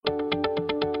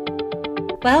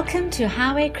Welcome to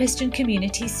Highway Christian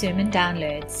Community Sermon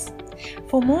Downloads.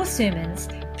 For more sermons,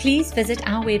 please visit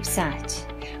our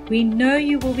website. We know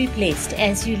you will be blessed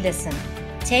as you listen.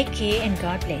 Take care and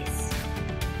God bless.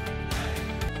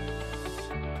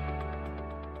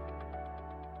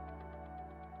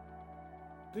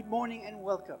 Good morning and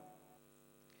welcome.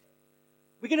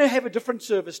 We're going to have a different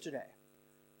service today.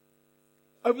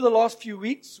 Over the last few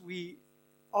weeks, we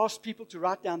asked people to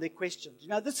write down their questions. You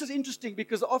know, this is interesting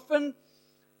because often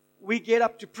we get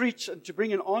up to preach and to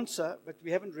bring an answer, but we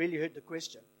haven't really heard the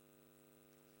question.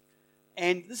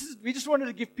 And we just wanted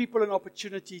to give people an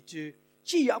opportunity to,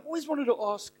 I've always wanted to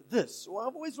ask this, or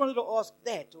I've always wanted to ask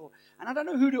that, and I don't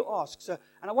know who to ask. And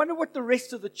I wonder what the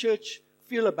rest of the church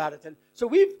feel about it. And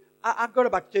so I've got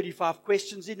about 35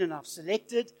 questions in, and I've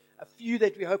selected a few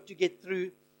that we hope to get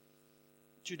through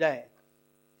today.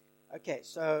 Okay,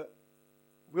 so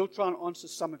we'll try and answer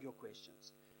some of your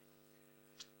questions.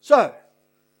 So,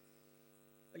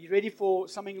 are you ready for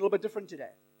something a little bit different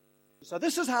today? So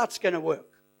this is how it's going to work.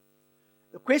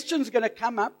 The question's going to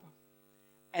come up,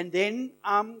 and then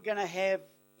I'm going to have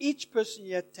each person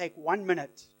here take 1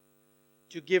 minute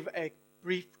to give a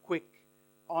brief, quick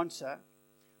answer.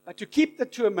 But to keep the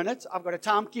 2 minutes, I've got a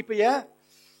timekeeper here.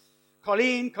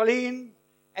 Colleen.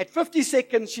 At 50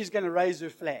 seconds, she's going to raise her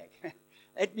flag.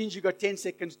 That means you've got 10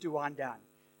 seconds to wind down.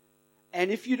 And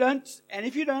if you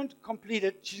don't complete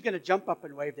it, she's going to jump up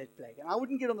and wave that flag. And I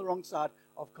wouldn't get on the wrong side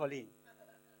of Colleen.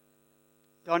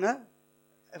 Donna,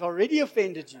 I've already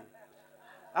offended you.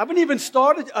 I haven't even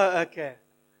started. Oh, okay.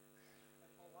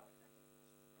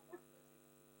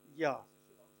 Yeah.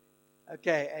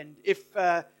 Okay, and if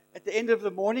at the end of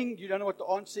the morning you don't know what the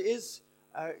answer is,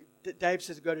 Dave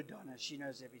says go to Donna. She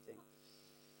knows everything.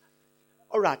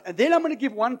 All right, and then I'm going to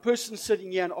give one person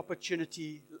sitting here an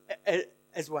opportunity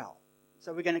as well.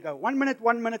 So we're going to go 1 minute,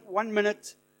 1 minute, 1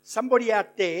 minute. Somebody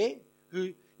out there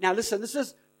who, now listen,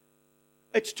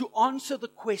 it's to answer the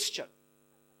question.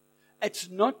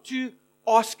 It's not to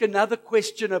ask another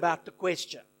question about the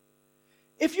question.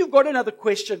 If you've got another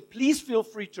question, please feel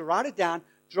free to write it down,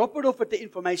 drop it off at the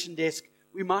information desk.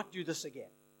 We might do this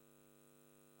again.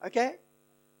 Okay?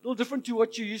 A little different to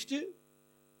what you used to?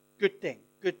 Good thing.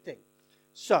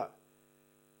 So,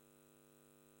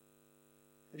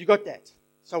 have you got that?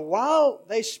 So while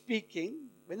they're speaking,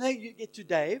 when they get to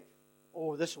Dave,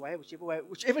 or this way,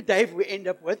 whichever Dave we end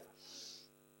up with,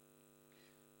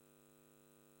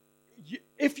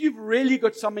 if you've really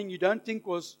got something you don't think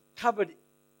was covered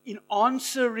in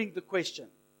answering the question,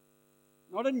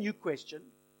 not a new question,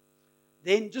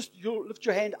 then just you'll lift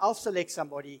your hand, I'll select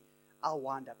somebody, I'll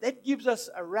wind up. That gives us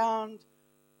around,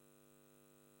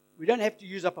 we don't have to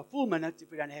use up a full minute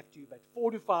if we don't have to, but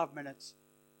 4 to 5 minutes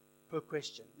per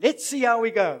question. Let's see how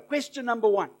we go. Question number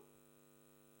 1.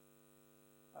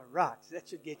 All right, that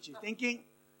should get you thinking.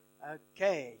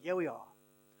 Okay, here we are.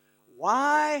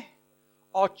 Why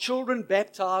are children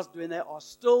baptized when they are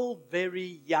still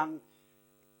very young,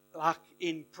 like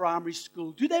in primary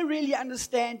school? Do they really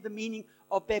understand the meaning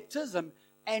of baptism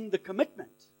and the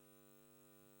commitment?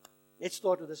 Let's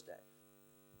start with this, Dave.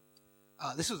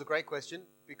 This was a great question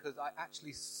because I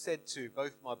actually said to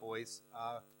both my boys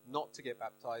not to get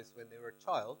baptized when they were a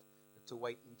child, but to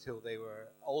wait until they were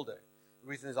older. The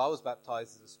reason is I was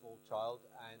baptized as a small child,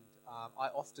 and I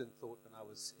often thought when I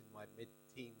was in my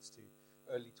mid-teens to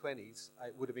early 20s,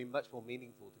 it would have been much more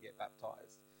meaningful to get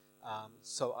baptized.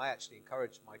 So I actually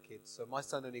encouraged my kids. So my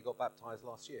son only got baptized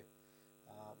last year.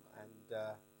 So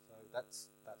that's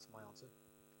my answer.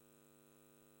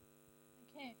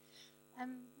 Okay.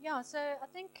 So I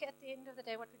think at the end of the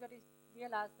day, what we've got to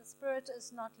realize, the Spirit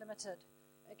is not limited,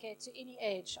 to any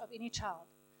age of any child.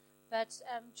 But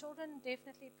children,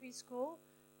 definitely preschool,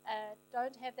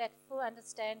 don't have that full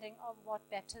understanding of what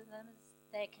baptism is.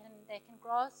 They can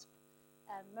grasp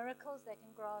miracles, they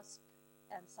can grasp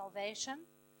salvation,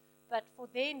 but for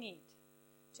their need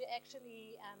to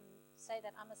actually say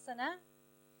that I'm a sinner,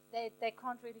 they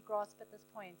can't really grasp at this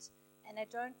point. And they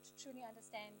don't truly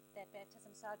understand that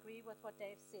baptism. So I agree with what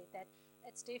Dave said, that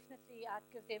it's definitely, I'd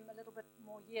give them a little bit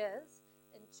more years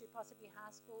into possibly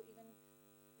high school, even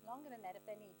longer than that if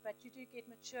they need. But you do get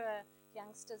mature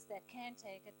youngsters that can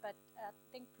take it, but I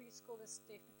think preschool is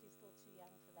definitely still too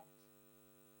young for that.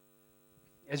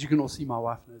 As you can all see, my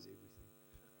wife knows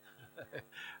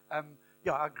everything.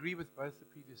 I agree with both the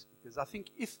previous speakers. I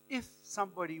think if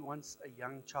somebody wants a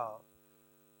young child,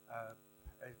 a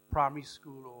primary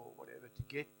school or whatever, to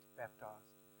get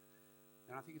baptized,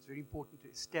 then I think it's very important to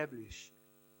establish,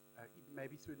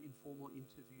 maybe through an informal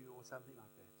interview or something like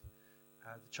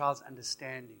that, the child's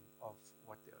understanding of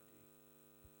what they are doing.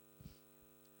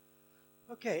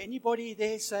 Okay, anybody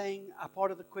there saying a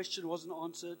part of the question wasn't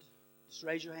answered? Just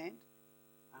raise your hand,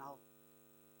 and I'll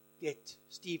get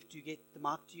Steve to get the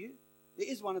mic to you. There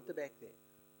is one at the back there.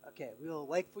 Okay, we'll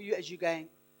wait for you as you're going.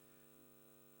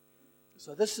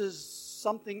 So this is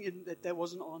something that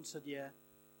wasn't answered here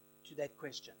to that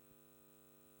question.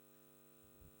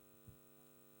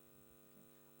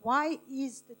 Why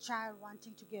is the child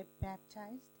wanting to get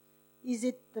baptized? Is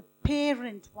it the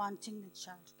parent wanting the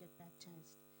child to get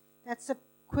baptized? That's a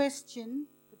question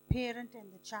the parent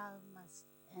and the child must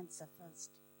answer first.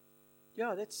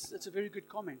 Yeah, that's a very good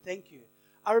comment. Thank you.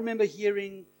 I remember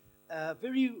hearing a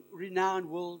very renowned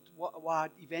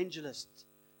worldwide evangelist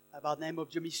by the name of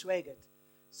Jimmy Swaggart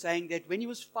saying that when he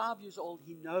was 5 years old,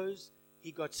 he knows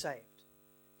he got saved.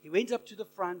 He went up to the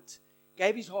front,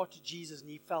 gave his heart to Jesus,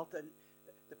 and he felt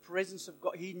the presence of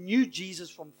God. He knew Jesus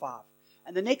from 5.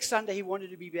 And the next Sunday, he wanted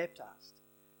to be baptized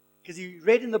because he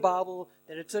read in the Bible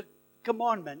that it's a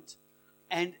commandment,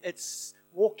 and it's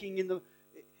walking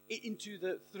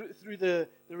through the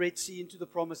Red Sea into the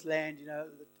Promised Land. The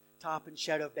type and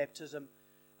shadow of baptism,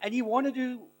 and he wanted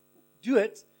to do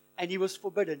it, and he was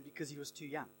forbidden because he was too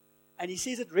young. And he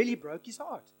says it really broke his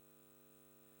heart.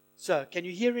 So, can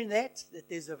you hear in that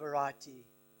there's a variety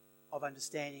of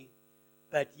understanding?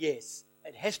 But yes,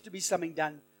 it has to be something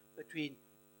done between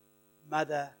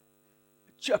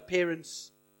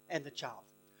parents and the child.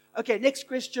 Okay, next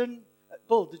question.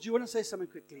 Bill, did you want to say something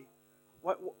quickly?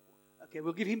 Okay,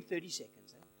 we'll give him 30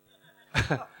 seconds.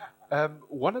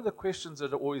 One of the questions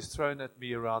that are always thrown at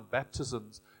me around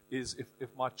baptisms is if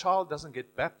my child doesn't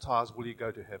get baptized, will he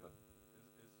go to heaven?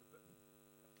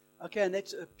 Okay, and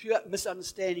that's a pure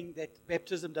misunderstanding that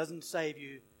baptism doesn't save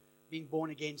you. Being born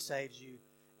again saves you.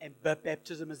 And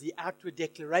baptism is the outward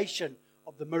declaration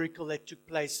of the miracle that took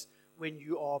place when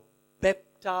you are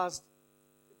baptized,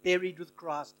 buried with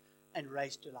Christ, and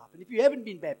raised to life. And if you haven't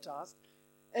been baptized,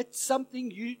 it's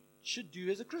something you should do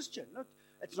as a Christian.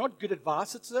 It's not good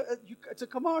advice. It's a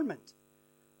commandment.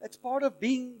 It's part of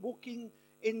walking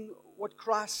in what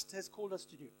Christ has called us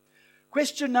to do.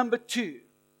 Question number 2.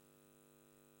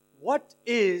 What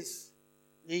is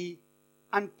the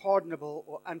unpardonable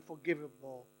or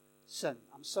unforgivable sin?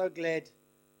 I'm so glad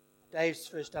Dave's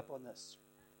first up on this.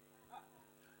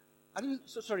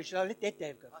 Sorry, should I let that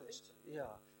Dave go first?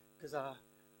 Yeah, because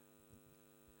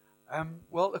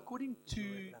well, according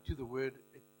to the word,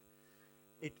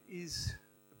 it is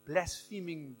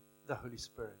blaspheming the Holy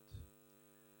Spirit,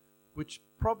 which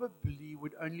probably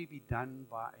would only be done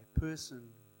by a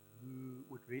person who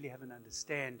would really have an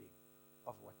understanding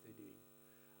of what they're doing.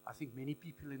 I think many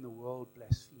people in the world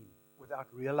blaspheme without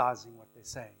realizing what they're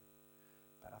saying.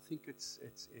 But I think it's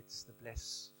the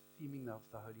blaspheming of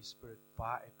the Holy Spirit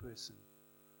by a person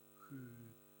who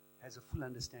has a full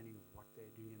understanding of what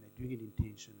they're doing, and they're doing it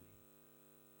intentionally.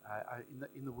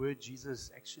 In the word, Jesus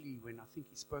actually, when I think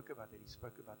he spoke about that, he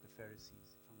spoke about the Pharisees,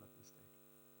 if I'm not mistaken.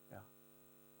 Yeah.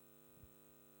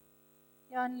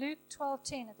 Yeah, in Luke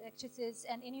 12:10, it actually says,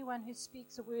 "And anyone who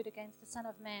speaks a word against the Son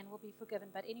of Man will be forgiven,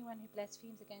 but anyone who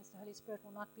blasphemes against the Holy Spirit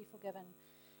will not be forgiven."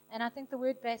 And I think the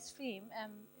word blaspheme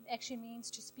it actually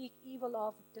means to speak evil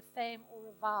of, defame, or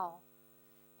revile.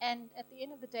 And at the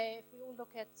end of the day, if we all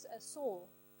look at Saul,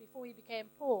 before he became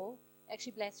Paul,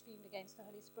 actually blasphemed against the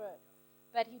Holy Spirit.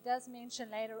 But he does mention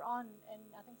later on,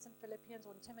 and I think it's in Philippians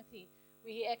or in Timothy,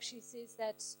 where he actually says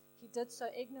that he did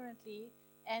so ignorantly,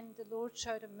 and the Lord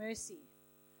showed him mercy.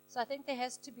 So I think there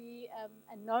has to be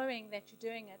a knowing that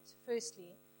you're doing it,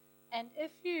 firstly. And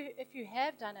if you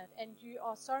have done it and you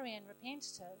are sorry and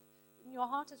repentative, and your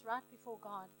heart is right before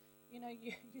God,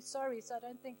 you're sorry, so I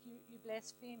don't think you're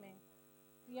blaspheming.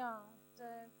 Yeah,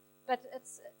 but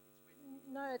it's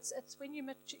when you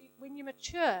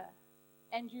mature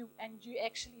and you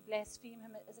actually blaspheme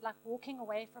him. It's like walking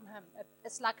away from him.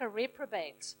 It's like a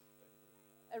reprobate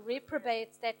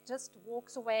that just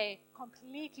walks away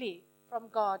completely from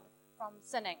God, from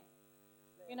sinning,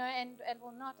 and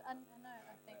will not. No,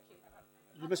 thank you.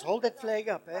 You must hold that flag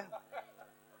up, eh?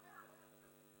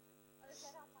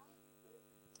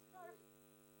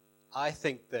 I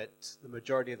think that the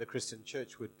majority of the Christian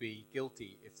church would be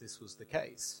guilty if this was the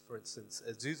case. For instance,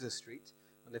 Azusa Street,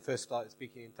 when they first started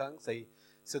speaking in tongues,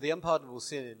 so the unpardonable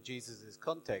sin in Jesus'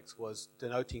 context was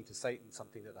denoting to Satan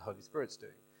something that the Holy Spirit's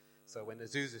doing. So when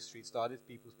Azusa Street started,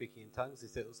 people speaking in tongues, they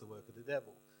said it was the work of the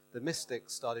devil. The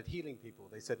mystics started healing people.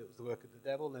 They said it was the work of the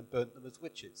devil and then burnt them as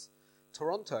witches.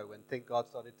 Toronto, when Think God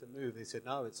started to move, they said,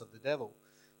 no, it's of the devil.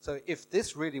 So if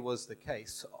this really was the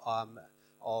case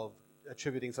of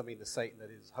attributing something to Satan that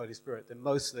is Holy Spirit, then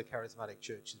most of the charismatic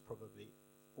church is probably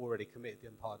already committed the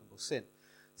unpardonable sin.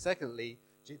 Secondly,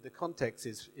 the context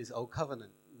is Old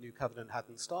Covenant. New Covenant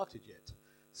hadn't started yet.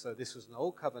 So this was an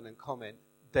Old Covenant comment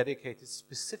dedicated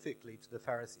specifically to the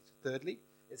Pharisees. Thirdly,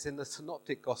 it's in the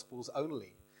Synoptic Gospels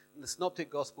only. And the Synoptic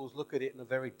Gospels look at it in a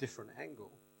very different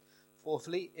angle.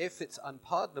 Fourthly, if it's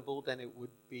unpardonable, then it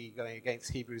would be going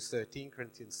against Hebrews 13,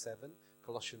 Corinthians 7,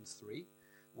 Colossians 3,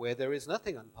 where there is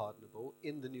nothing unpardonable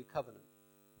in the New Covenant.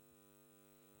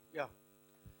 Yeah,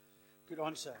 good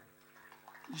answer.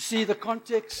 You see the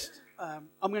context. I'm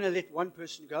going to let one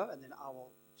person go, and then I will.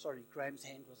 Sorry, Graham's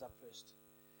hand was up first.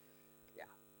 Yeah.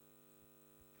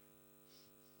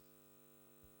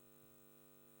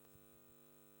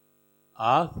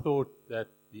 I thought that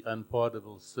the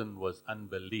unpardonable sin was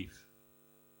unbelief.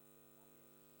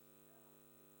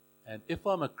 And if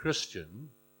I'm a Christian,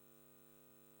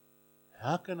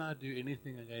 how can I do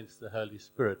anything against the Holy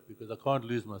Spirit? Because I can't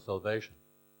lose my salvation.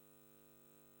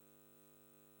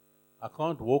 I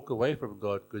can't walk away from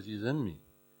God because He's in me.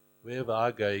 Wherever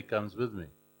I go, He comes with me.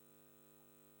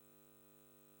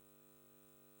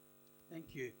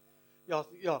 Thank you.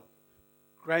 Yeah.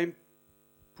 Graham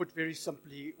put very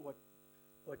simply what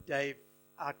Dave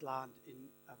outlined in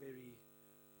a very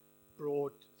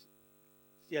broad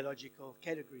theological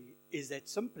category is that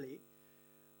simply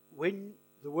when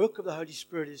the work of the Holy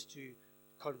Spirit is to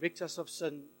convict us of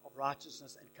sin, of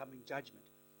righteousness, and coming judgment,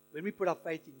 when we put our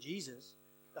faith in Jesus,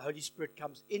 the Holy Spirit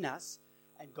comes in us,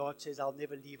 and God says, I'll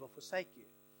never leave or forsake you.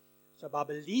 So by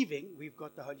believing, we've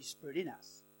got the Holy Spirit in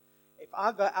us. If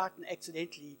I go out and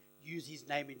accidentally use His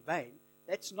name in vain,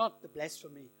 that's not the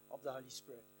blasphemy of the Holy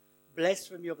Spirit.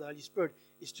 Blasphemy of the Holy Spirit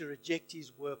is to reject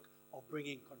His work of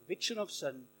bringing conviction of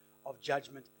sin, of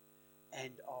judgment,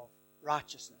 and of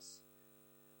righteousness.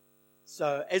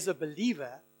 So as a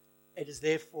believer, it is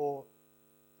therefore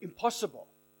impossible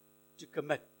to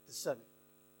commit the sin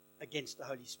against the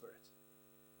Holy Spirit.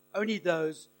 Only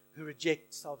those who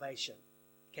reject salvation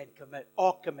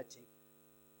are committing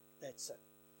that sin.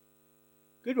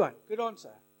 Good one. Good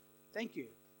answer. Thank you.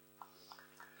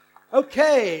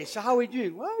 Okay, so how are we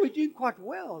doing? Well, we're doing quite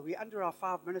well. We're under our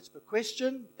 5 minutes per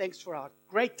question. Thanks for our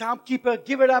great timekeeper.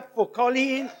 Give it up for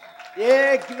Colleen.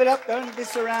 Yeah, give it up. Don't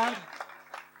mess around.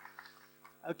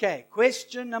 Okay,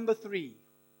 question number 3.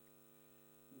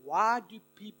 Why do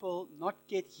people not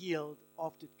get healed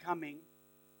after coming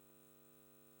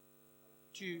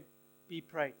to be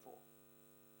prayed for?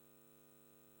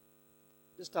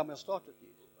 This time I'll start with you.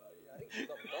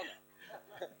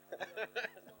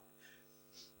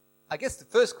 I guess the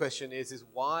first question is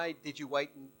why did you wait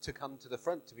to come to the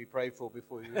front to be prayed for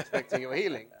before you were expecting your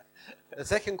healing? The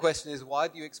second question is, why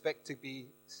do you expect to be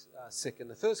sick in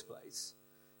the first place?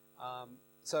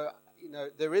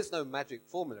 There is no magic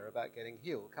formula about getting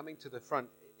healed. Coming to the front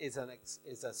is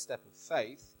a step of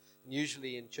faith. And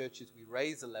usually in churches we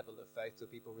raise a level of faith so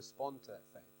people respond to that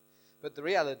faith. But the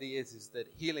reality is that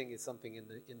healing is something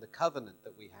in the covenant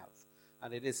that we have.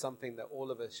 And it is something that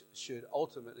all of us should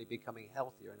ultimately be becoming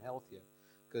healthier and healthier,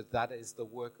 because that is the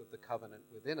work of the covenant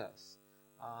within us.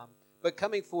 But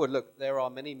coming forward, look, there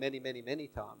are many, many, many, many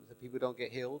times that people don't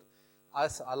get healed. I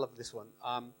love this one.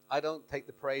 I don't take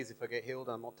the praise if I get healed.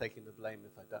 I'm not taking the blame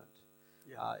if I don't.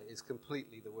 Yeah. It's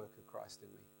completely the work of Christ in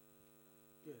me.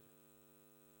 Good.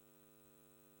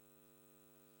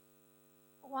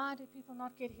 Why do people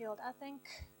not get healed? I think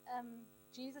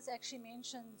Jesus actually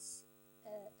mentions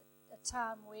a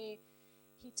time where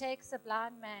He takes a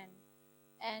blind man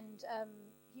and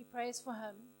He prays for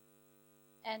him,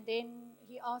 and then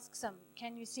He asks him,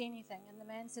 can you see anything? And the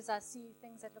man says, I see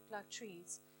things that look like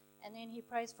trees. And then He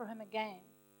prays for him again.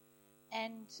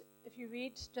 And if you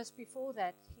read just before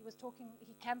that,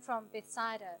 he came from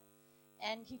Bethsaida,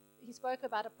 and he spoke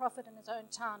about a prophet in his own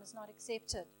town is not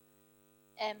accepted.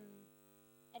 And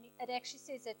it actually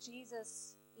says that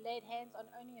Jesus laid hands on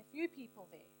only a few people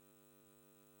there.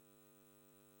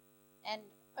 And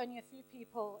only a few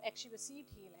people actually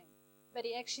received healing. But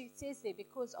He actually says there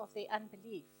because of their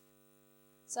unbelief.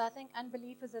 So I think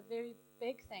unbelief is a very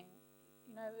big thing.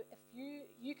 You know, if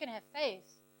you can have faith,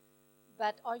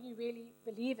 but are you really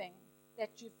believing that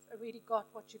you've already got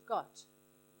what you've got?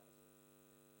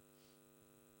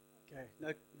 Okay,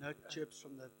 no chirps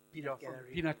from the peanut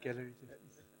gallery. Peanut gallery.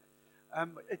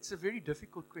 It's a very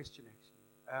difficult question,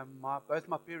 actually. Both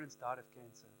my parents died of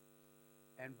cancer,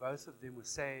 and both of them were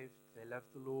saved. They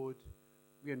loved the Lord.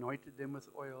 We anointed them with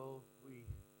oil. We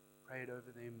prayed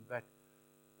over them, but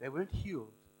they weren't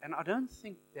healed. And I don't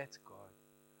think that's God.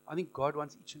 I think God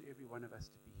wants each and every one of us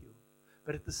to be healed.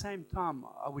 But at the same time,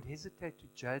 I would hesitate to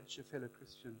judge a fellow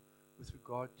Christian with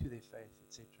regard to their faith,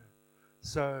 etc.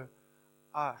 So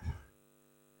I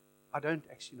don't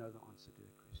actually know the answer to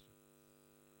that question.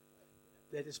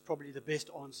 That is probably the best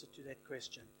answer to that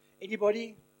question.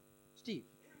 Anybody? Steve.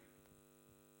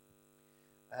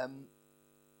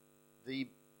 The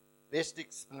best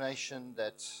explanation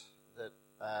that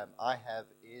I have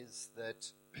is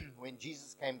that when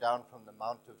Jesus came down from the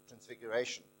Mount of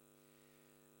Transfiguration,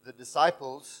 the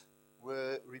disciples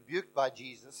were rebuked by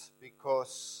Jesus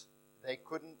because they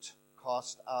couldn't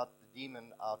cast out the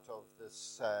demon out of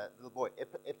this little boy,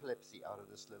 epilepsy out of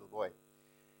this little boy.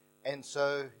 And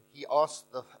so he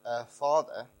asked the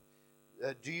father,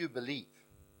 do you believe?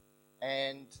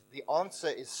 And the answer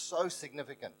is so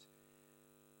significant.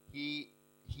 He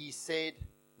said,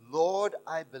 Lord,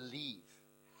 I believe.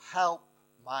 Help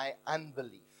my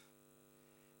unbelief.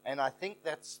 And I think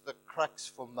that's the crux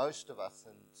for most of us.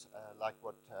 And like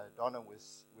what Donna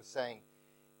was saying,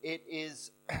 it is,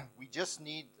 we just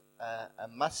need a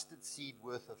mustard seed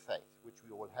worth of faith, which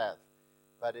we all have.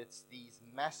 But it's these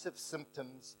massive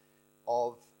symptoms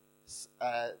of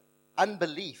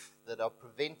unbelief that are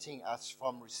preventing us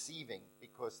from receiving,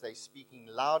 because they're speaking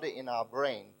louder in our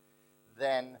brain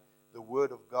than the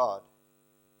Word of God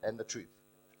and the truth.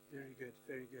 Very good,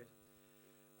 very good.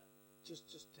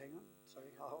 Just hang on. Sorry,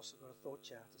 I also got a thought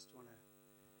here. I just want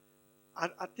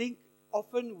to. I think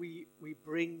often we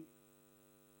bring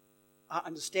our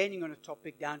understanding on a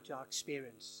topic down to our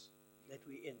experience that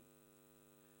we're in.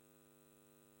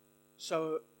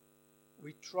 So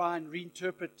we try and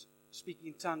reinterpret speaking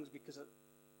in tongues because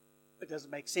it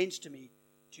doesn't make sense to me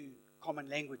to common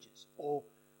languages. Or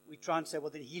we try and say, well,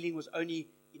 then healing was only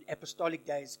in apostolic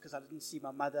days because I didn't see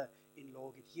my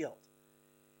mother-in-law get healed.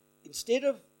 Instead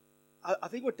of, I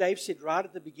think what Dave said right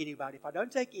at the beginning about if I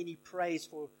don't take any praise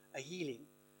for a healing,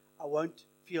 I won't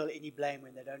feel any blame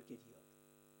when they don't get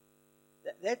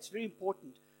healed. That's very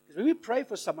important, because when we pray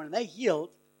for someone and they're healed,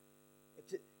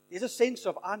 there's a sense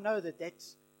of, I know that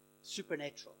that's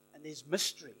supernatural and there's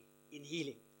mystery in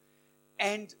healing.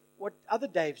 And what other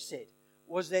Dave said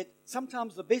was that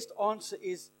sometimes the best answer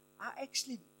is, I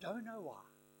actually don't know why.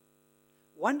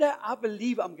 One day I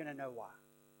believe I'm going to know why.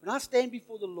 When I stand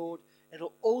before the Lord,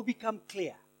 it'll all become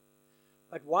clear.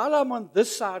 But while I'm on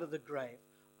this side of the grave,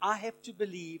 I have to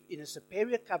believe in a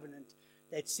superior covenant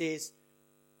that says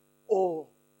all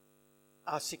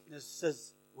our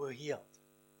sicknesses were healed.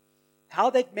 How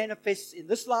that manifests in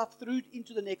this life through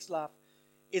into the next life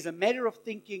is a matter of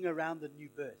thinking around the new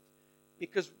birth.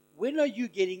 Because when are you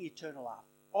getting eternal life?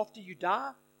 After you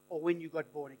die or when you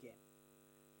got born again?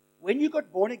 When you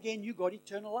got born again, you got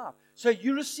eternal life. So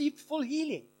you received full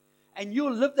healing. And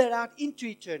you'll live that out into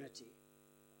eternity.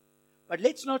 But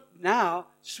let's not now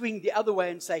swing the other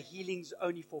way and say healing's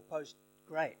only for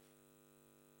post-grave.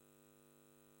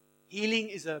 Healing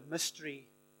is a mystery.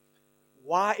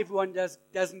 Why everyone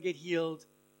doesn't get healed,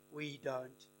 we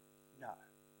don't know.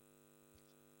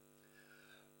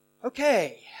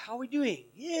 Okay, how are we doing?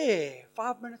 Yeah,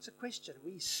 5 minutes a question.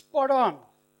 We spot on.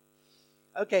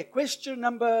 Okay, question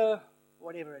number,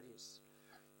 whatever it is,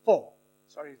 4.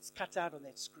 Sorry, it's cut out on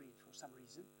that screen for some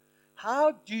reason.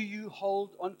 How do you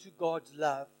hold on to God's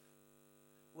love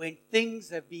when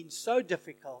things have been so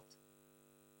difficult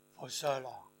for so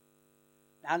long?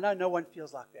 Now, I know no one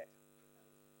feels like that.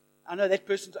 I know that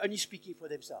person's only speaking for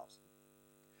themselves.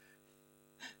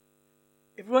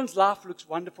 Everyone's life looks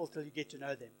wonderful till you get to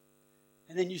know them.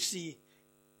 And then you see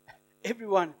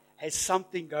everyone has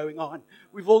something going on.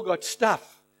 We've all got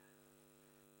stuff.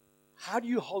 How do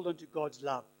you hold on to God's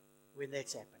love when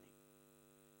that's happening?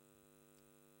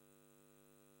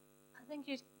 I think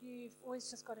you've always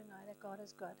just got to know that God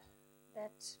is good,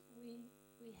 that we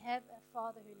have a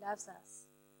Father who loves us,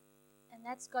 and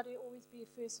that's got to always be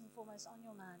first and foremost on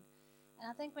your mind. And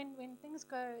I think when things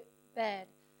go bad,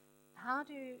 how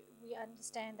do we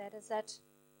understand that? Is that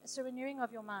it's a renewing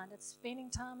of your mind. It's spending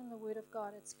time in the Word of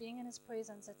God. It's being in His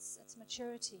presence. It's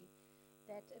maturity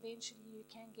that eventually you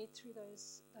can get through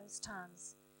those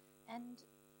times. And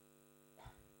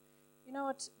you know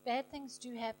what? Bad things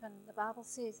do happen. The Bible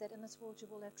says that in this world you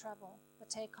will have trouble, but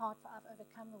take heart, for I've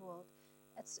overcome the world.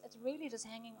 It's really just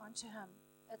hanging on to Him.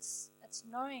 It's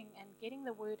knowing and getting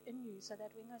the Word in you so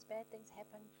that when those bad things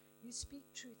happen, you speak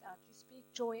truth out. You speak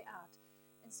joy out.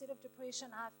 Instead of depression,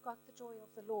 I've got the joy of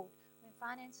the Lord. When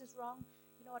finance is wrong,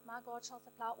 you know what? My God shall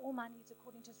supply all my needs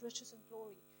according to His riches and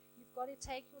glory. You've got to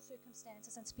take your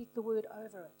circumstances and speak the Word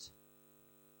over it.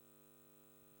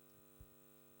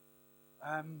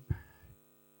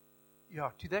 Yeah,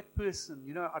 to that person,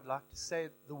 you know, I'd like to say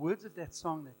the words of that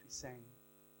song that we sang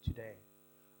today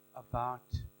about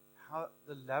how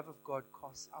the love of God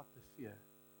casts out the fear.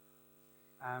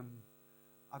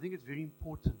 I think it's very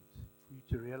important for you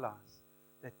to realize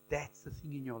that that's the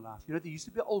thing in your life. You know, there used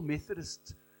to be an old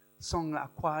Methodist song our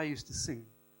choir used to sing,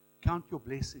 count your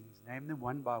blessings, name them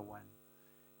one by one.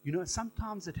 You know,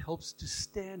 sometimes it helps to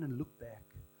stand and look back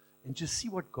and just see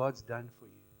what God's done for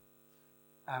you.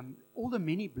 All the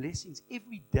many blessings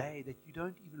every day that you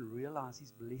don't even realize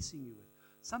He's blessing you with.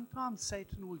 Sometimes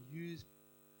Satan will use,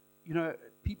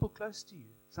 people close to you.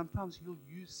 Sometimes he'll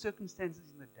use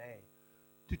circumstances in the day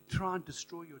to try and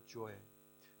destroy your joy.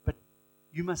 But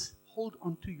you must hold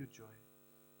on to your joy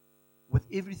with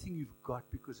everything you've got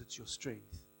because it's your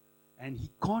strength. And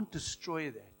he can't destroy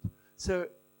that. So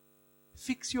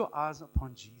fix your eyes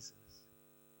upon Jesus.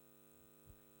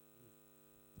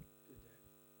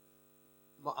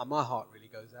 My heart really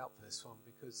goes out for this one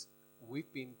because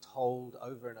we've been told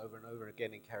over and over and over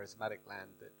again in charismatic land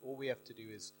that all we have to do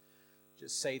is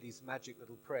just say these magic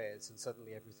little prayers and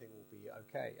suddenly everything will be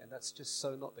okay. And that's just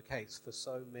so not the case for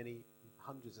so many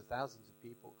hundreds of thousands of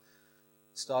people,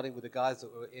 starting with the guys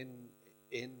that were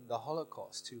in the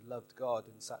Holocaust who loved God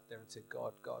and sat there and said,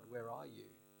 God, where are you?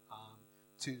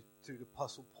 To the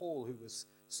Apostle Paul, who was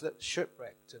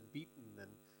shipwrecked and beaten, and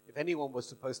if anyone was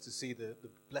supposed to see the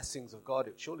blessings of God,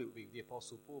 it surely would be the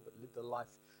Apostle Paul, but lived a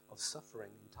life of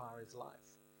suffering entire his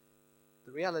life.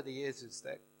 The reality is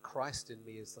that Christ in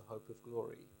me is the hope of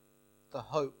glory. The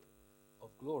hope of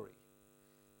glory.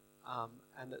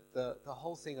 And that the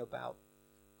whole thing about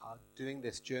doing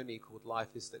this journey called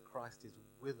life is that Christ is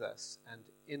with us and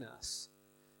in us.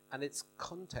 And its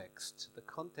context. The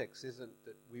context isn't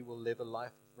that we will live a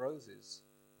life of roses.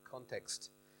 The context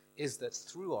is that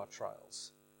through our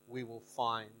trials, we will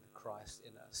find Christ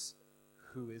in us,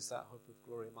 who is that hope of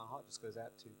glory. And my heart just goes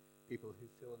out to people who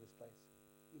feel in this place.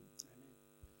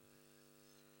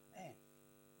 Amen.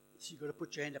 And so you've got to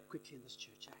put your hand up quickly in this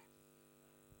church.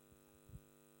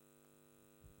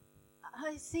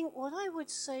 I think what I would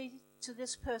say to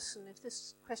this person, if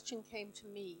this question came to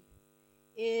me,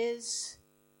 is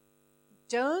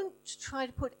don't try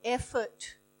to put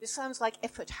effort. This sounds like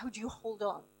effort. How do you hold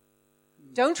on?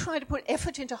 Don't try to put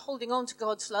effort into holding on to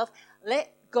God's love.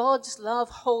 Let God's love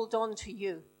hold on to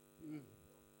you.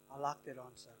 I like that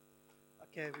answer.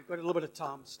 Okay, we've got a little bit of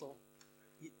time still.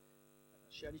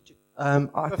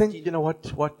 I think,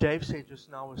 what Dave said just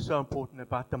now was so important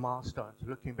about the milestones,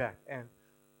 looking back. And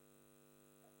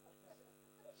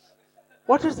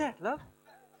what is that, love?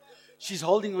 She's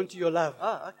holding on to your love.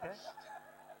 Oh, okay.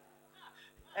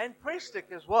 And prayer stick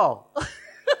as well.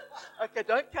 Okay,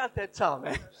 don't count that time,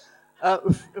 man.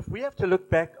 If we have to look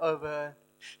back over,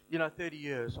 30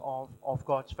 years of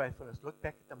God's faithfulness, look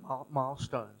back at the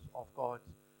milestones of God's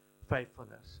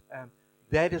faithfulness.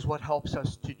 That is what helps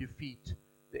us to defeat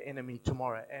the enemy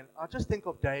tomorrow. And I just think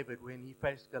of David when he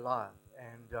faced Goliath.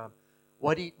 And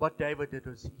what David did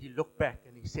was he looked back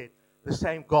and he said, the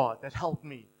same God that helped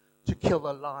me to kill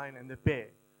the lion and the bear,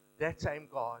 that same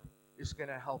God is going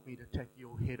to help me to take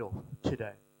your head off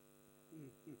today.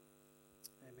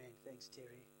 Amen. Thanks,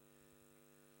 Terry.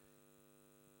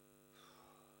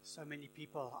 So many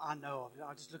people I know of.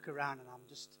 I just look around and I'm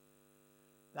just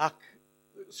like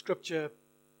scripture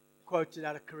quoted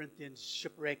out of Corinthians,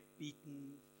 shipwrecked,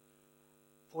 beaten,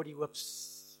 40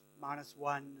 whips,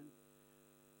 -1.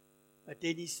 But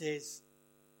then he says,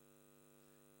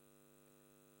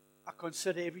 I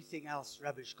consider everything else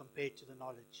rubbish compared to the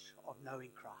knowledge of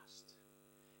knowing Christ.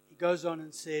 He goes on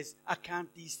and says, I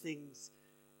count these things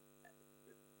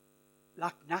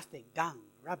like nothing, dung,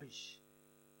 rubbish,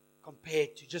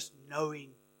 compared to just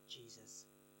knowing Jesus.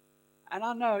 And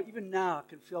I know, even now, I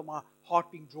can feel my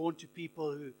heart being drawn to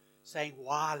people who saying,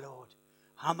 why, Lord?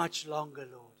 How much longer,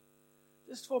 Lord?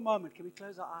 Just for a moment, can we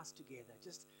close our eyes together?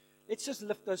 Let's just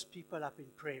lift those people up in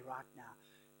prayer right now,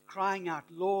 crying out,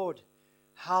 Lord,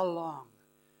 how long?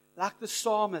 Like the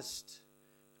psalmist,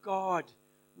 God,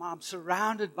 I'm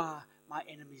surrounded by my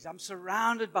enemies. I'm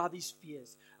surrounded by these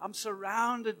fears. I'm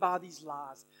surrounded by these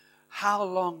lies. How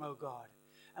long, oh God?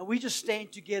 And we just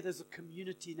stand together as a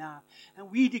community now,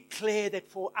 and we declare that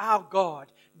for our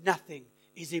God, nothing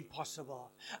is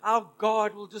impossible. Our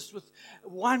God will just with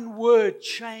one word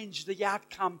change the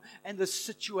outcome and the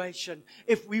situation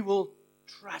if we will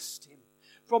trust Him.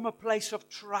 From a place of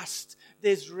trust,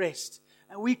 there's rest.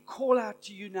 And we call out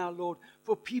to you now, Lord,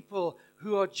 for people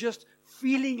who are just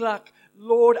feeling like,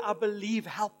 Lord, I believe,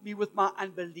 help me with my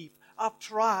unbelief. I've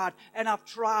tried and I've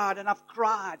tried and I've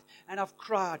cried and I've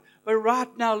cried. But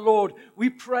right now, Lord, we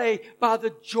pray by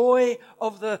the joy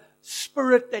of the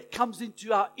Spirit that comes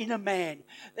into our inner man,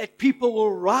 that people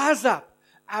will rise up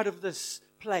out of this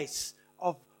place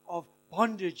of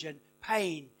bondage and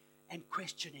pain and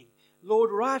questioning.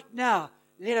 Lord, right now,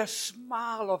 let a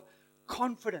smile of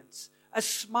confidence, a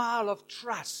smile of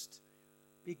trust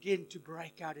begin to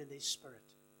break out in their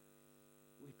spirit.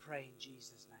 We pray in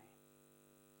Jesus' name.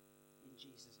 In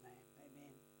Jesus' name,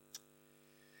 amen.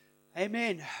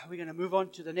 Amen. We're going to move on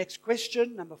to the next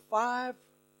question, number 5.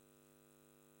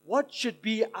 What should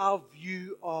be our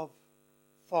view of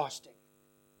fasting?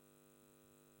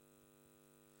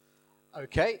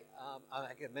 Okay, I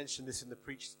mentioned this in the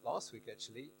preach last week,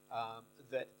 actually,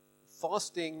 that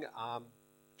fasting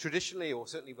traditionally, or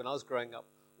certainly when I was growing up,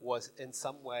 was in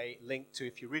some way linked to,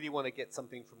 if you really want to get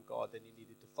something from God, then you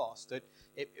needed to fast.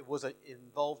 It was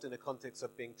involved in a context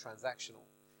of being transactional.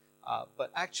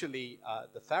 But actually,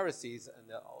 the Pharisees and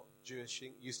the Jewish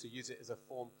used to use it as a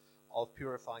form of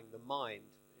purifying the mind,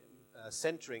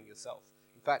 centering yourself.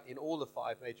 In fact, in all the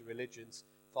 5 major religions,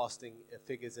 fasting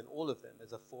figures in all of them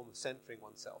as a form of centering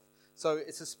oneself. So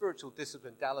it's a spiritual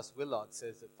discipline. Dallas Willard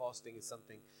says that fasting is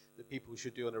something that people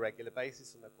should do on a regular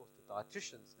basis. And of course, the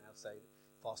dietitians now say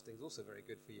that fasting is also very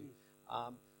good for you.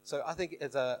 So I think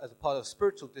as a part of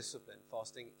spiritual discipline,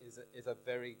 fasting is a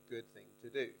very good thing to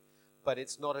do. But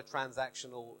it's not a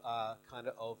transactional kind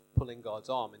of pulling God's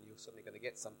arm, and you're certainly going to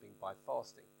get something by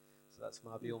fasting. So that's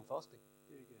my view on fasting.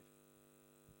 Very good.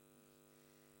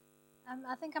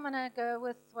 I think I'm going to go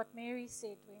with what Mary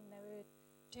said when they were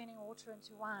turning water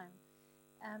into wine.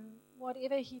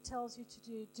 Whatever He tells you to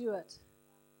do, do it.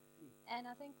 And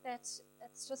I think that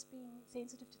it's just being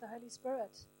sensitive to the Holy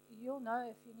Spirit. You'll know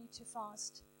if you need to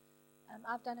fast.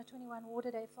 I've done a 21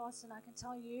 water day fast, and I can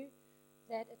tell you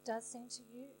that it does center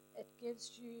you. It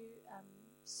gives you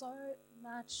so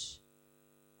much,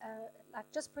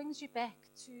 just brings you back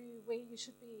to where you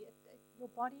should be. Your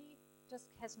body just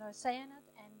has no say in it,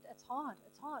 and it's hard.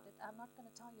 It's hard. I'm not going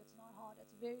to tell you it's not hard.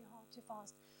 It's very hard to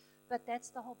fast. But that's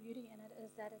the whole beauty in it,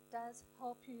 is that it does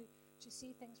help you to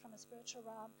see things from a spiritual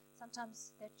realm,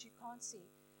 sometimes that you can't see.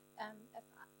 If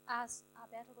I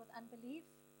battle with unbelief,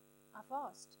 I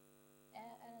fast.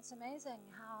 And it's amazing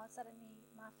how suddenly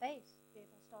my faith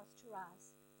level starts to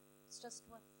rise. It's just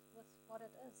with what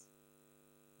it is.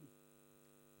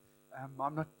 I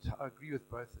agree with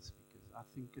both the speakers. I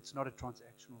think it's not a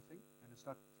transactional thing, and it's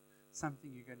not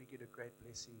something you're going to get a great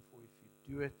blessing for if you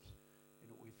do it,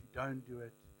 or if you don't do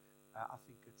it. I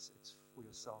think it's for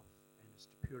yourself, and it's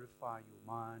to purify your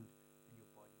mind and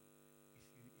your body.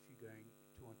 If you're going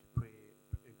to want to pray,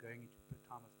 going into a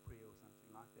time of prayer or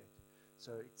something like that.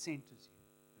 So it centers you,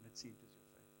 and it centers your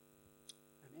faith.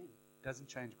 Amen. It doesn't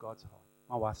change God's heart.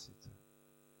 My wife said so.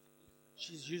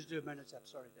 She's used her minutes up,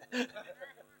 sorry.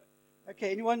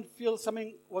 Okay, anyone feel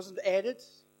something wasn't added?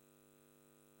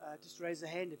 Just raise a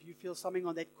hand if you feel something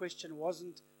on that question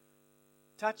wasn't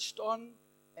touched on.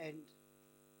 And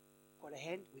got a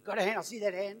hand? We got a hand. I see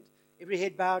that hand. Every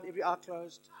head bowed, every eye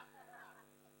closed.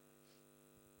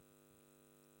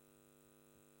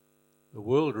 The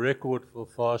world record for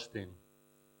fasting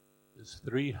is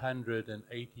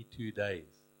 382 days.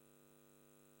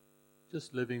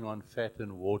 Just living on fat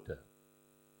and water.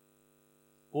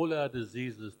 All our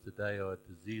diseases today are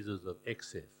diseases of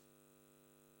excess.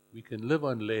 We can live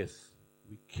on less.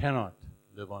 We cannot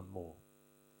live on more.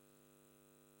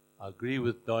 I agree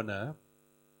with Donna.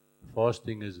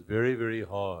 Fasting is very, very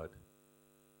hard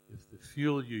if the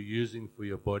fuel you're using for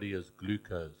your body is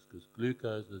glucose, because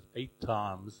glucose is 8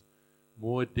 times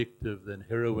more addictive than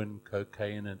heroin,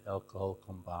 cocaine, and alcohol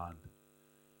combined.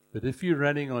 But if you're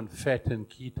running on fat and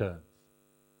ketones,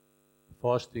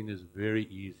 fasting is very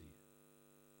easy.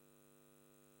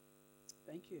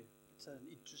 Thank you. It's an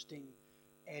interesting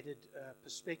added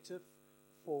perspective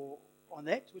on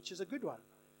that, which is a good one.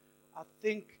 I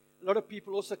think a lot of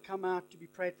people also come out to be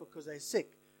prayed for because they're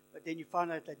sick, but then you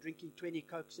find out they're drinking 20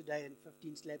 Cokes a day and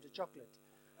 15 slabs of chocolate.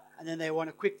 And then they want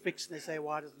a quick fix and they say,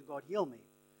 why doesn't God heal me?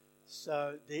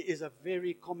 So there is a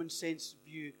very common sense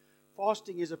view.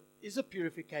 Fasting is a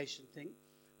purification thing.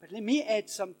 But let me add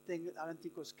something that I don't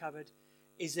think was covered,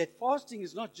 is that fasting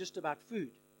is not just about food.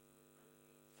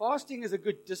 Fasting is a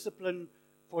good discipline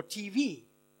for TV.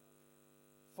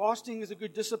 Fasting is a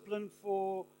good discipline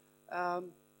for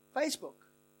Facebook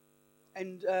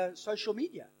and social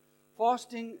media.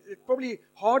 Fasting, it's probably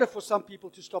harder for some people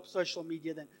to stop social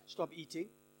media than stop eating.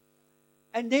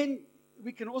 And then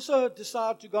we can also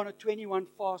decide to go on a 21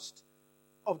 fast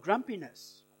of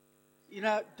grumpiness.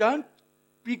 Don't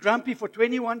be grumpy for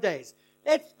 21 days.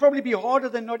 That'd probably be harder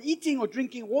than not eating or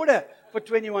drinking water for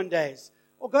 21 days.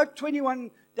 Or go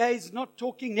 21 days not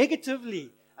talking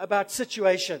negatively about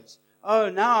situations. Oh,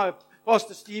 now,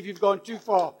 Pastor Steve, you've gone too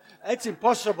far. It's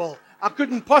impossible. I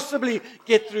couldn't possibly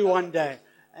get through one day.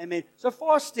 Amen. So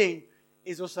fasting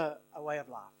is also a way of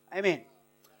life. Amen.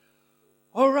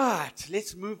 All right,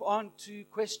 let's move on to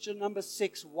question number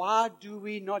 6. Why do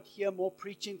we not hear more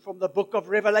preaching from the book of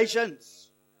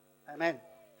Revelations? Amen.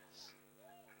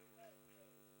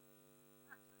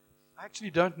 I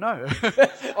actually don't know.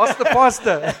 Ask the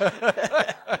pastor.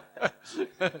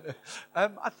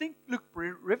 I think, look,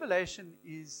 Revelation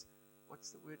is,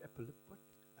 what's the word?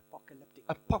 Apocalyptic.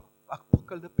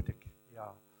 Apocalyptic,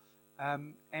 yeah.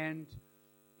 And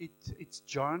it's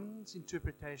John's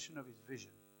interpretation of his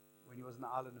vision when he was on the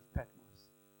island of Patmos.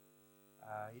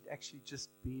 He'd actually just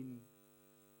been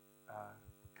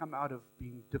come out of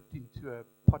being dipped into a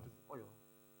pot of oil.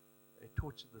 They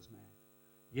tortured this man.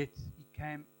 Yet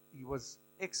he was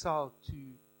exiled to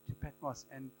Patmos.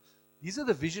 And these are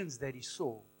the visions that he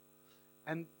saw.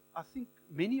 And I think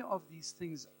many of these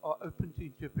things are open to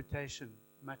interpretation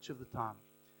much of the time.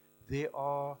 There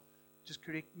are, just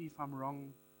correct me if I'm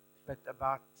wrong, but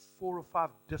about 4 or 5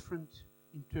 different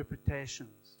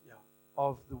interpretations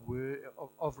of the word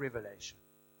of Revelation.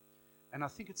 And I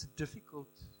think it's a difficult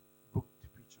book to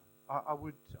preach on. I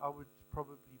would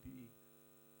probably be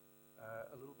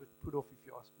a little bit put off if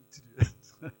you asked me to do it.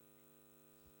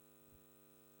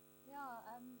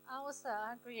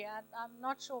 I agree. I'm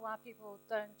not sure why people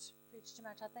don't preach too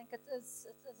much. I think it is,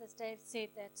 as Dave said,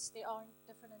 that there are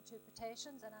different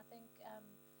interpretations, and I think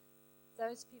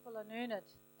those people are learned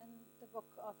in the book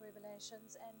of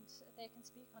Revelations, and they can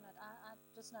speak on it. I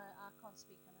just know I can't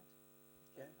speak on it.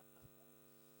 Okay.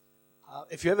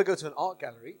 If you ever go to an art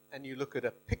gallery and you look at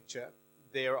a picture,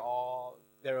 there are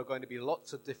going to be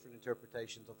lots of different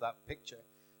interpretations of that picture,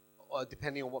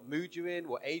 depending on what mood you're in,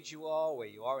 what age you are, where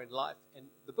you are in life. And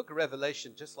the book of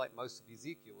Revelation, just like most of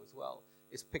Ezekiel as well,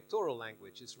 is pictorial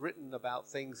language. It's written about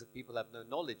things that people have no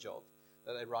knowledge of,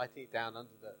 that they're writing it down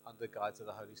under the guidance of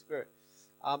the Holy Spirit.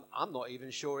 I'm not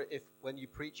even sure if when you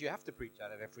preach, you have to preach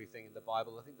out of everything in the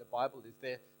Bible. I think the Bible is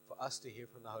there for us to hear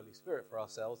from the Holy Spirit for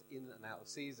ourselves in and out of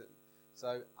season.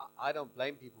 So I don't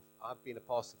blame people. I've been a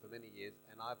pastor for many years,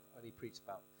 and I've only preached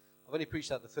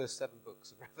out the first 7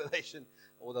 books of Revelation,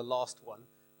 or the last one.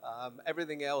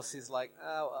 Everything else is like,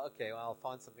 oh, okay, well, I'll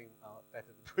find something better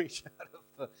to preach out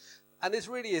of. And this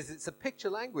really is, it's a picture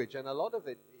language, and a lot of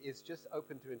it is just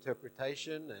open to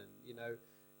interpretation, and,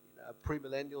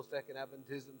 premillennial, second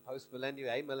Adventism, postmillennial,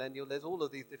 amillennial, there's all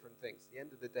of these different things. At the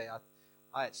end of the day,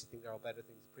 I actually think there are better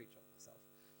things to preach on myself.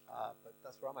 But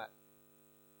that's where I'm at.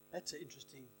 That's an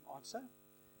interesting answer.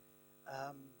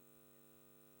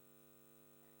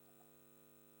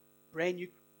 Brand new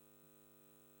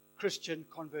Christian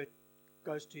convert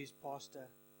goes to his pastor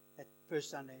that first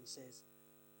Sunday and says,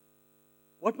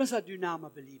 "What must I do now, I'm a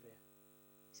believer?"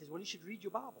 He says, "Well, you should read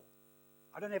your Bible."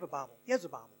 "I don't have a Bible." "Here's a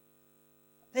Bible."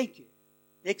 "Thank you."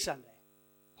 Next Sunday,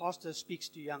 pastor speaks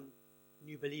to young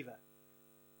new believer.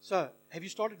 "So, have you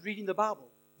started reading the Bible?"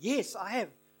 "Yes, I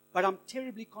have, but I'm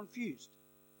terribly confused."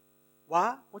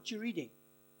 "Why? What you reading?"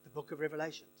 "The book of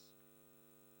Revelations."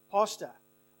 "Pastor,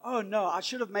 oh no, I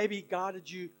should have maybe guided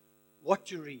you what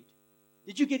to read.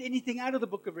 Did you get anything out of the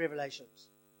book of Revelations?"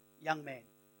 "Young man,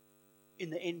 in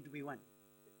the end we win."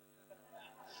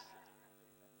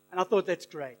 And I thought that's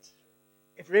great.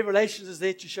 If Revelations is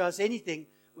there to show us anything,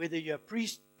 whether you're a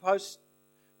priest,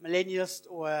 post-millennialist,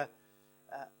 or a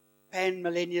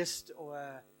pan-millennialist,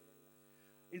 or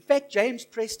in fact, James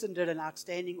Preston did an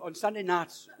outstanding, on Sunday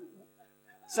nights,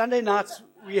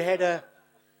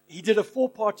 he did a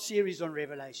 4-part series on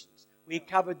Revelations. We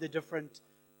covered the different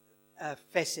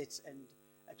facets, and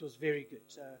it was very good.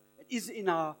 So it is in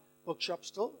our bookshop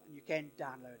still, and you can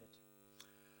download it.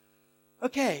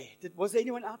 Okay, was there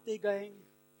anyone out there going,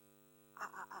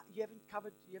 you haven't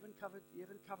covered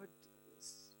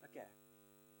this? Okay.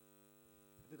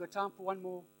 We've got time for one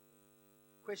more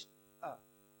question.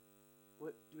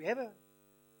 Do we have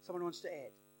someone wants to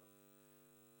add?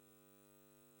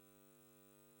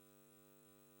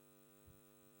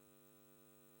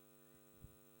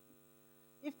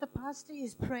 If the pastor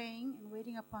is praying and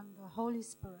waiting upon the Holy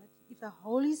Spirit, if the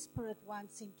Holy Spirit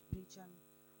wants him to preach on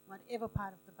whatever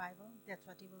part of the Bible, that's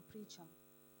what he will preach on.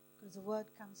 Because the word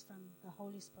comes from the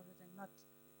Holy Spirit and not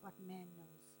what man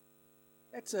knows.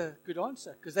 That's a good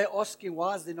answer, because they're asking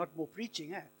why is there not more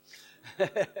preaching, eh?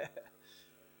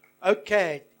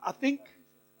 Okay, I think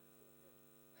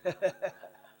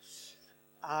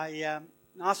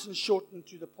nice and short and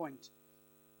to the point.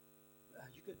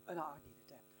 No, I need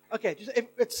it. Okay, if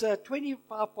it's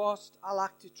 25 past. I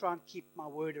like to try and keep my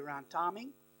word around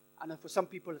timing. I know for some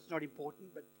people it's not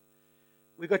important, but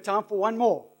we've got time for one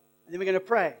more, and then we're going to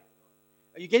pray.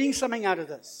 Are you getting something out of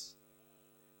this?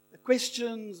 The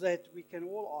questions that we can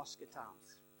all ask at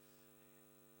times.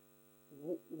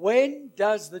 When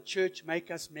does the church make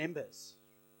us members?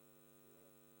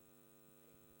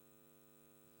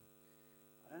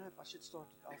 I don't know if I should start.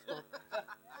 I'll start.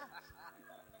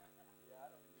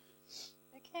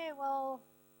 Okay, well,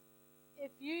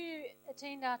 if you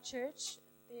attend our church,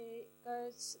 there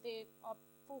are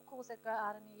 4 calls that go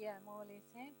out in a year, more or less,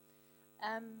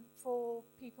 for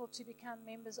people to become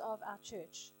members of our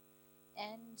church.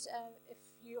 And if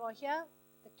you are here,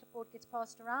 the clipboard gets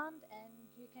passed around, and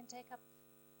you can take up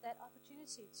that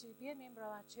opportunity to be a member of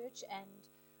our church. And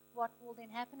what will then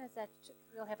happen is that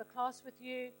we'll have a class with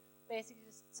you, basically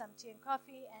just some tea and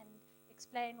coffee, and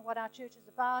explain what our church is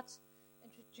about,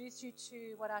 introduce you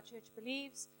to what our church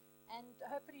believes, and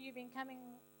hopefully you've been coming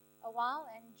a while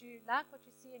and you like what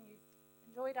you see and you've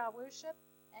enjoyed our worship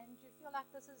and you feel like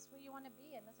this is where you want to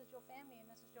be and this is your family and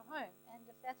this is your home. And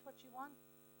if that's what you want,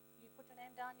 you put your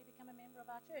name down, you become a member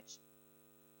of our church.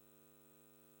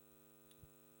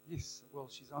 Yes,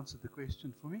 well, she's answered the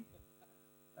question for me.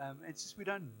 It's just we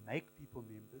don't make people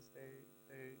members.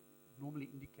 They normally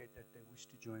indicate that they wish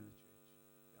to join the church.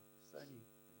 Yeah, it's only,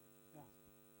 yeah.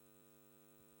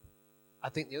 I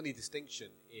think the only distinction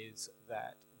is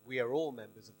that we are all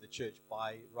members of the church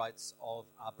by rights of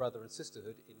our brother and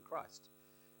sisterhood in Christ.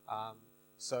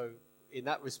 So in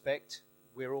that respect,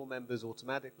 we're all members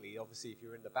automatically. Obviously, if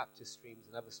you're in the Baptist streams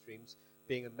and other streams,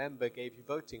 being a member gave you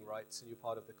voting rights and you're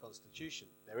part of the Constitution.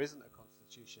 There isn't a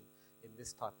Constitution in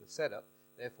this type of setup.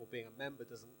 Therefore, being a member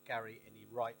doesn't carry any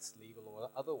rights, legal or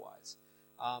otherwise.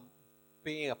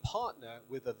 Being a partner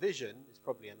with a vision is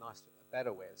probably a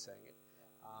better way of saying it.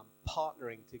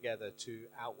 Partnering together to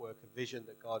outwork a vision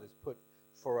that God has put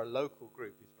for a local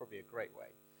group is probably a great way.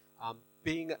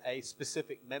 Being a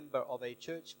specific member of a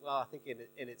church, well, I think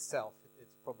in itself,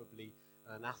 it's probably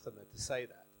an anathema to say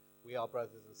that. We are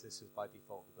brothers and sisters by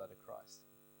default in the blood of Christ.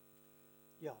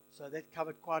 Yeah, so that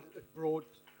covered quite a broad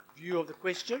view of the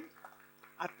question.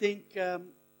 I think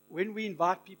when we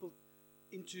invite people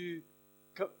into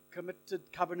committed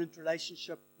covenant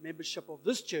relationship membership of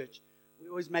this church, we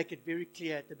always make it very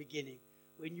clear at the beginning.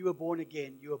 When you were born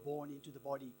again, you were born into the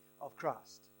body of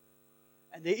Christ.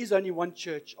 And there is only one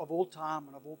church of all time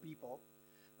and of all people,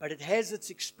 but it has its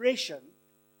expression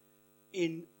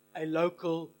in a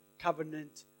local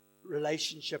covenant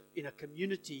relationship in a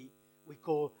community we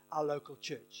call our local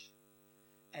church.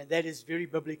 And that is very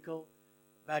biblical,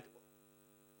 but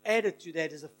added to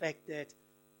that is the fact that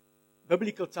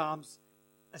biblical times,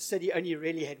 a city only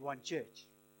really had one church.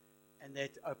 And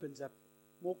that opens up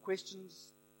more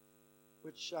questions,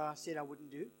 which I said I wouldn't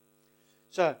do.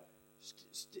 So,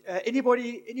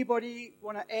 anybody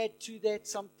want to add to that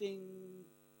something?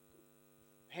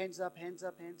 Hands up, hands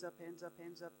up, hands up, hands up,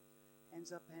 hands up,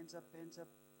 hands up, hands up, hands up.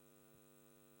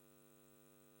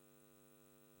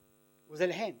 Was that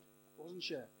a hand? I wasn't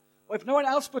sure. Well, if no one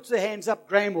else puts their hands up,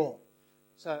 Graham will.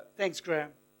 So, thanks, Graham.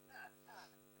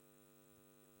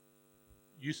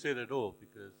 You said it all,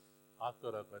 because I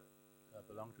thought I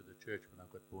belonged to the church when I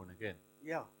got born again.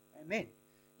 Yeah, amen.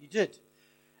 You did.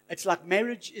 It's like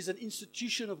marriage is an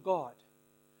institution of God,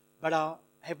 but I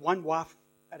have one wife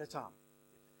at a time.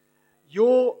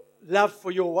 Your love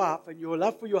for your wife and your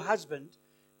love for your husband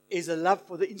is a love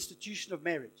for the institution of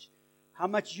marriage. How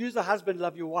much you as a husband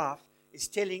love your wife is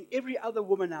telling every other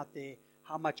woman out there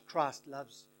how much Christ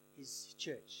loves his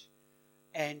church.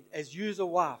 And as you as a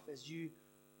wife, as you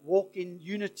walk in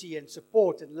unity and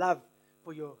support and love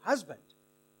for your husband,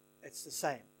 it's the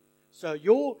same. So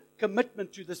your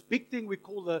commitment to this big thing we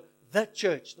call the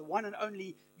church, the one and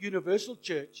only universal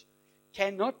church,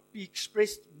 cannot be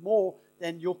expressed more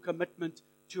than your commitment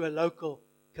to a local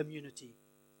community,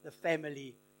 the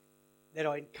family that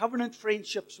are in covenant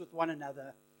friendships with one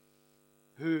another,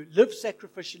 who live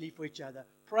sacrificially for each other,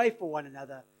 pray for one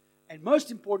another, and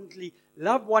most importantly,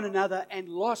 love one another and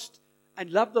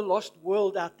love the lost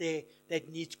world out there that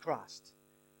needs Christ.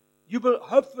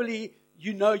 Hopefully,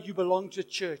 you know you belong to a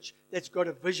church that's got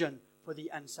a vision for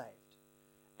the unsaved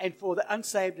and for the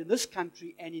unsaved in this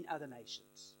country and in other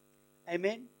nations.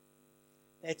 Amen?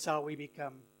 That's how we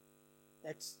become,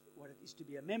 that's what it is to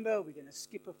be a member. We're going to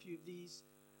skip a few of these.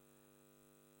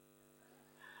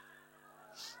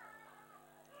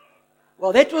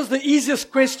 Well, that was the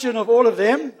easiest question of all of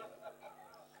them.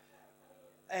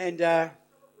 And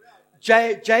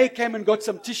Jay came and got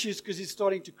some tissues because he's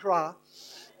starting to cry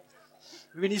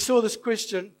when he saw this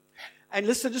question. And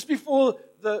listen, just before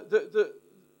the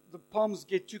Palms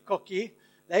get too cocky,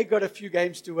 they got a few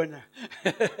games to win.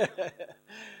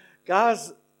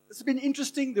 Guys, it's been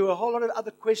interesting. There were a whole lot of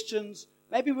other questions.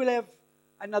 Maybe we'll have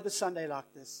another Sunday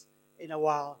like this in a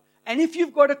while. And if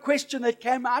you've got a question that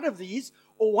came out of these,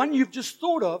 or one you've just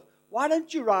thought of, why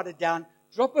don't you write it down,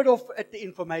 drop it off at the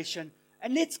information,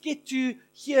 and let's get to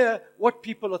hear what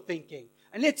people are thinking.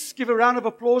 And let's give a round of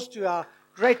applause to our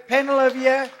great panel over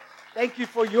here. Thank you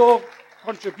for your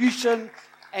contribution,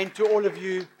 and to all of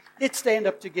you. Let's stand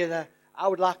up together. I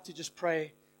would like to just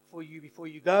pray for you before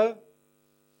you go.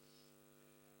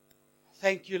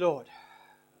 Thank you, Lord.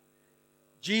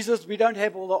 Jesus, we don't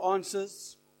have all the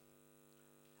answers,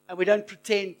 and we don't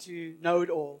pretend to know it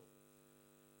all.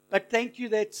 But thank you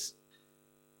that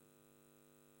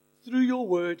through your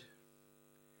word,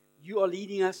 you are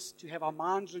leading us to have our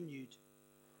minds renewed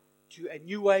to a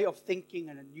new way of thinking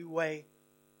and a new way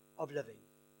of living.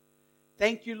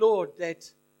 Thank you, Lord,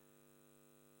 that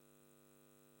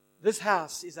this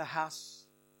house is a house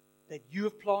that you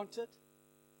have planted,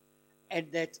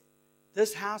 and that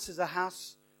this house is a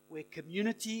house where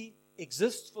community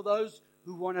exists for those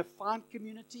who want to find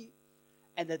community,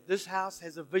 and that this house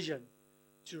has a vision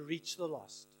to reach the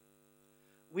lost.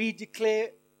 We declare,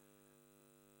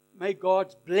 may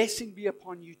God's blessing be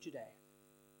upon you today.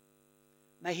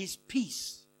 May His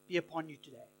peace be upon you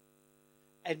today.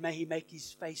 And may He make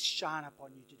His face shine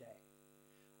upon you today.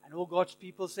 And all God's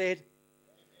people said,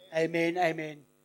 Amen, amen.